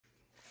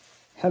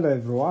Hello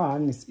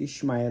everyone, it's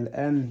Ishmael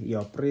and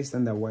your priest,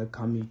 and I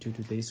welcome you to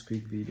today's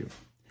quick video.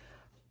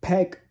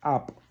 Pack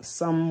up,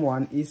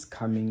 someone is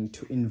coming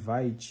to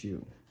invite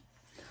you.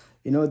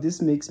 You know,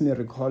 this makes me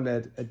recall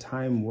at a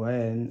time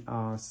when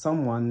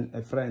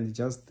a friend,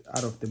 just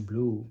out of the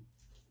blue,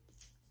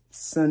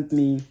 sent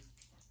me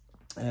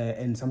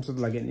and some sort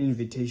of like an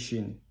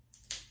invitation.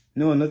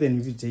 No, not an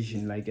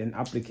invitation, like an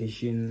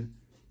application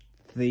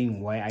thing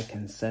where I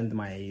can send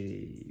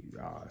my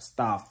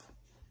stuff,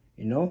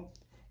 you know.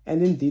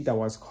 And indeed, I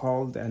was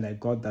called and I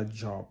got that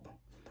job.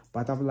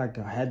 But I'm like,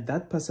 had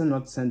that person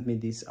not sent me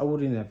this, I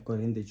wouldn't have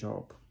gotten the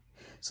job.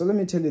 So let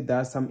me tell you, there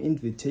are some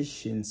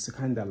invitations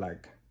kind of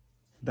like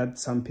that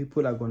some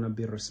people are going to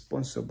be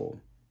responsible.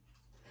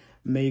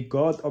 May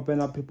God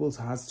open up people's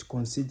hearts to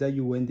consider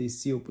you when they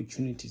see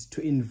opportunities,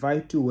 to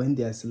invite you when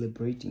they are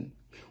celebrating,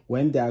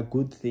 when there are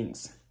good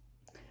things.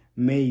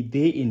 May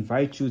they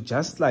invite you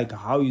just like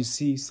how you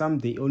see some,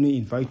 they only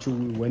invite you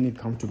when it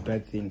comes to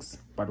bad things.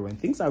 But when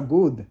things are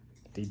good,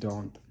 they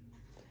don't.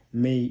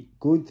 May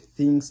good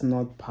things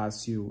not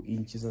pass you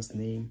in Jesus'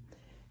 name.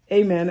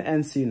 Amen,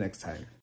 and see you next time.